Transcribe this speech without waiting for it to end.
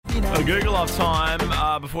Google off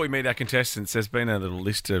time. Before we meet our contestants, there's been a little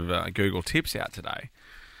list of Google tips out today.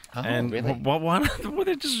 Oh, And really? one of them, well,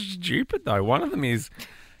 they're just stupid, though. One of them is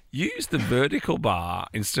use the vertical bar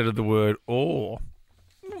instead of the word or.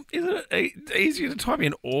 Isn't it easier to type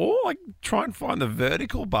in or? Like, try and find the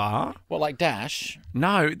vertical bar. Well, like dash?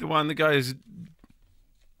 No, the one that goes...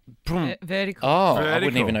 boom. Vertical. Oh, I Vertical.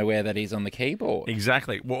 wouldn't even know where that is on the keyboard.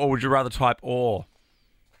 Exactly. Or would you rather type or?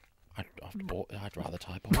 I'd rather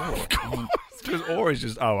type or. Because or is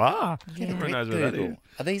just O-R. Everyone knows what that is. Google.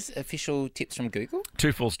 Are these official tips from Google?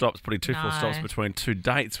 2 full stops, putting two full No. stops between two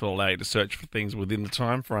dates will allow you to search for things within the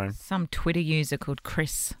time frame. Some Twitter user called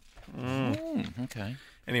Chris. Okay.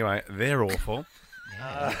 Anyway, they're awful.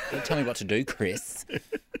 Don't tell me what to do, Chris.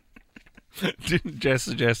 Didn't Jess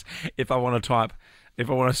suggest if I want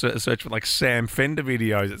to search for like Sam Fender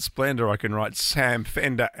videos at Splendor, I can write Sam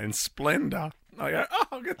Fender and Splendor. I go,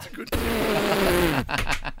 oh, that's a good.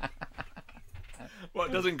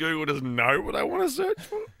 What, doesn't Google just know what I want to search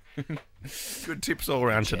for? Good tips all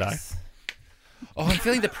around today. Yes. Oh, I'm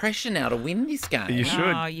feeling the pressure now to win this game. You should.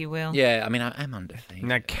 Oh, you will. Yeah, I mean, I am undefeated.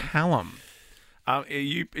 Now, Callum,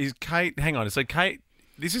 is Kate? Hang on. So, Kate,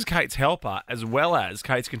 this is Kate's helper as well as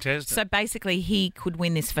Kate's contestant. So basically, he could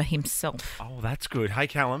win this for himself. Oh, that's good. Hey,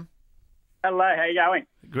 Callum. Hello, how you going?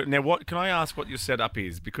 Good. Now, what can I ask? What your setup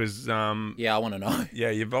is? Because Yeah, I want to know. yeah,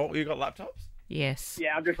 you got laptops. Yes.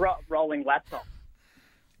 Yeah, I'm just rolling laptop.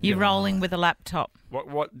 You're rolling with a laptop.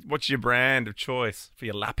 What's your brand of choice for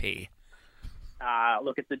your lappy?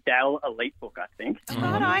 Look, it's a Dell EliteBook, I think.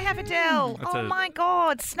 God, I have a Dell. That's Oh, a- my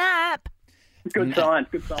God. Snap. Good sign,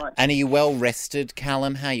 good sign. And are you well rested,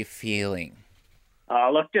 Callum? How are you feeling?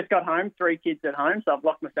 Look, just got home, 3 kids at home, so I've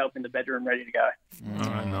locked myself in the bedroom ready to go.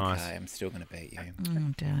 Oh, nice. Okay, I'm still going to beat you.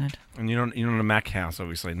 Oh, Dad. And you're not a Mac house,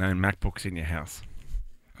 obviously. No MacBooks in your house.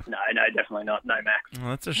 No, definitely not. No Mac. Oh,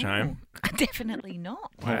 that's a shame. Definitely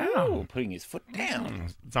not. Wow. Oh, putting his foot down.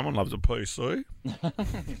 Someone loves a PC.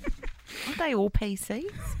 Aren't they all PCs?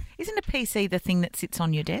 Isn't a PC the thing that sits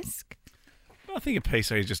on your desk? I think a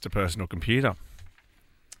PC is just a personal computer.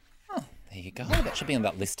 There you go. That should be on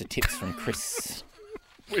that list of tips from Chris.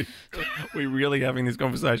 We really having this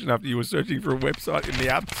conversation after you were searching for a website in the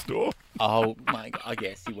App Store. Oh, my God. I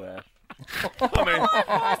guess you were.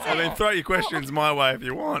 I mean, throw your questions my way if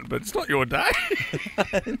you want, but it's not your day.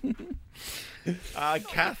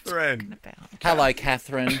 Catherine. Hello,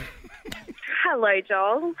 Catherine. Hello,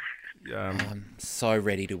 Joel. I'm so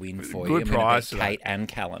ready to win for Good you. I'm gonna prize beat today. Kate and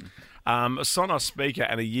Callum. A Sonos speaker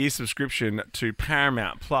and a year subscription to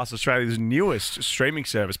Paramount Plus, Australia's newest streaming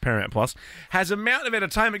service, Paramount Plus, has a mountain of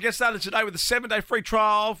entertainment. Get started today with a 7-day free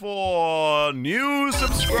trial for new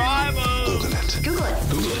subscribers. Google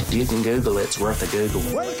it. You can Google it. It's worth a Google.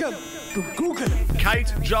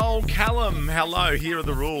 Kate, Joel, Callum, hello. Here are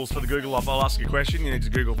the rules for the Google off. I'll ask you a question. You need to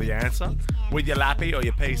Google the answer with your lappy or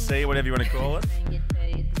your PC, whatever you want to call it.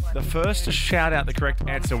 The first to shout out the correct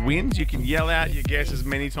answer wins. You can yell out your guess as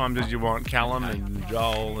many times as you want. Callum and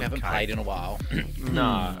Joel We and haven't Kate. played in a while.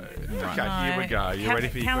 No. Okay, here we go. You ready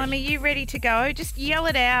for your Callum, are question? you ready to go? Just yell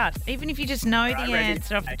it out, even if you just know the ready.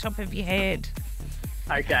 answer off the top of your head.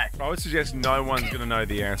 Okay. I would suggest no one's going to know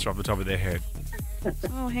the answer off the top of their head.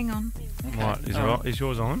 Oh, hang on. What? Is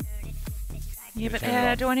yours on? Yeah,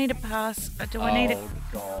 but do I need a pass? Do I need a...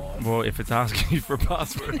 Well, if it's asking you for a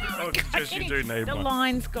password, I would suggest you do need The one.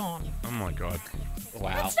 line's gone. Oh, my God.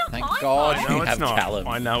 Wow. It's not Thank my God fault. No, you it's have not. Callum.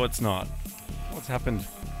 I know it's not. What's happened?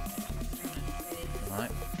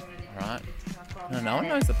 Right. No one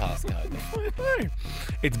knows the passcode.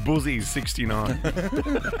 It's Buzzies 69.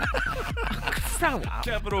 Throw up.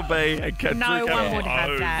 Capital B and capital No one would O.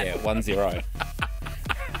 have that. Yeah, 1-0.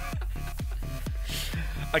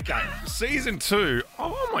 Okay, season 2.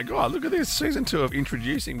 Oh my God, look at this. Season 2 of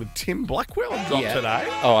Introducing with Tim Blackwell dropped today.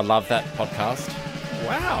 Oh, I love that podcast.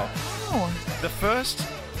 Wow. Oh, The first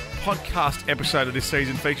podcast episode of this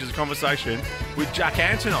season features a conversation with Jack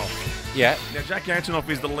Antonoff. Yeah. Now, Jack Antonoff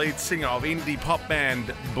is the lead singer of indie pop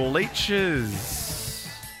band Bleachers.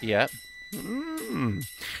 Yeah.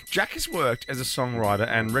 Jack has worked as a songwriter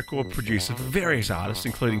and record producer for various artists,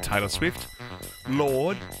 including Taylor Swift,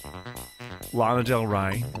 Lorde, Lana Del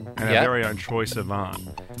Rey, and our Yeah. very own Troye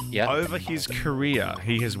Sivan. Yeah. Over his career,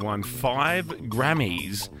 he has won 5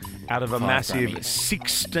 Grammys out of a 5 massive Grammys.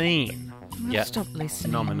 16 Yeah. stop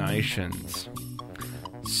listening. nominations.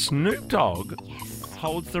 Snoop Dogg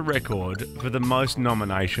holds the record for the most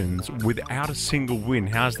nominations without a single win.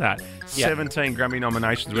 How's that? Yeah. 17 Grammy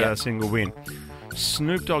nominations without Yeah. a single win.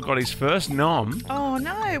 Snoop Dogg got his first nom Oh,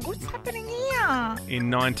 no. What's happening here? in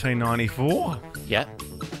 1994. Yeah.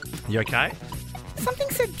 You okay? Something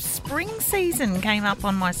said spring season came up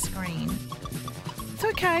on my screen. It's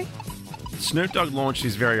okay. Snoop Dogg launched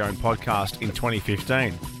his very own podcast in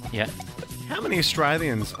 2015. Yeah. How many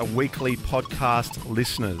Australians are weekly podcast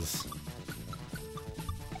listeners?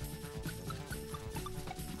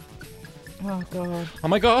 Oh, God. Oh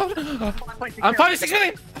my God. I'm 5.6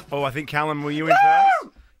 million. Oh, I think Callum, were you in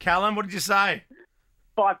first? Callum, what did you say?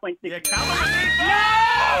 5.6. Yeah, Callum.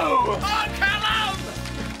 No! Oh, Callum!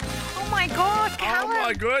 Oh, my God, Callum. Oh,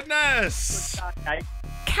 my goodness. Okay.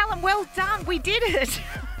 Callum, well done. We did it.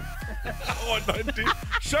 Oh, no,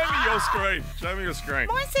 show me your screen. Show me your screen.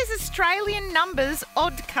 Mine says Australian numbers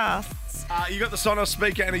oddcasts. You got the Sonos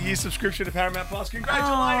speaker and a year subscription to Paramount Plus.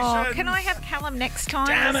 Congratulations. Oh, can I have Callum next time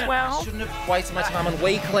Damn as it. well? I shouldn't have wasted my time on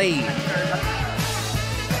weekly. And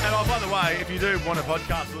oh, by the way, if you do want a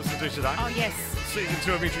podcast to listen to today, Oh, yes. Season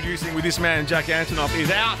 2 of Introducing with this man, Jack Antonoff, is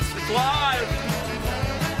out. It's live.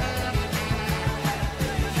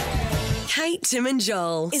 Kate, Tim and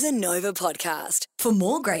Joel is a Nova podcast. For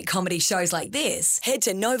more great comedy shows like this, head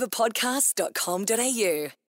to novapodcast.com.au.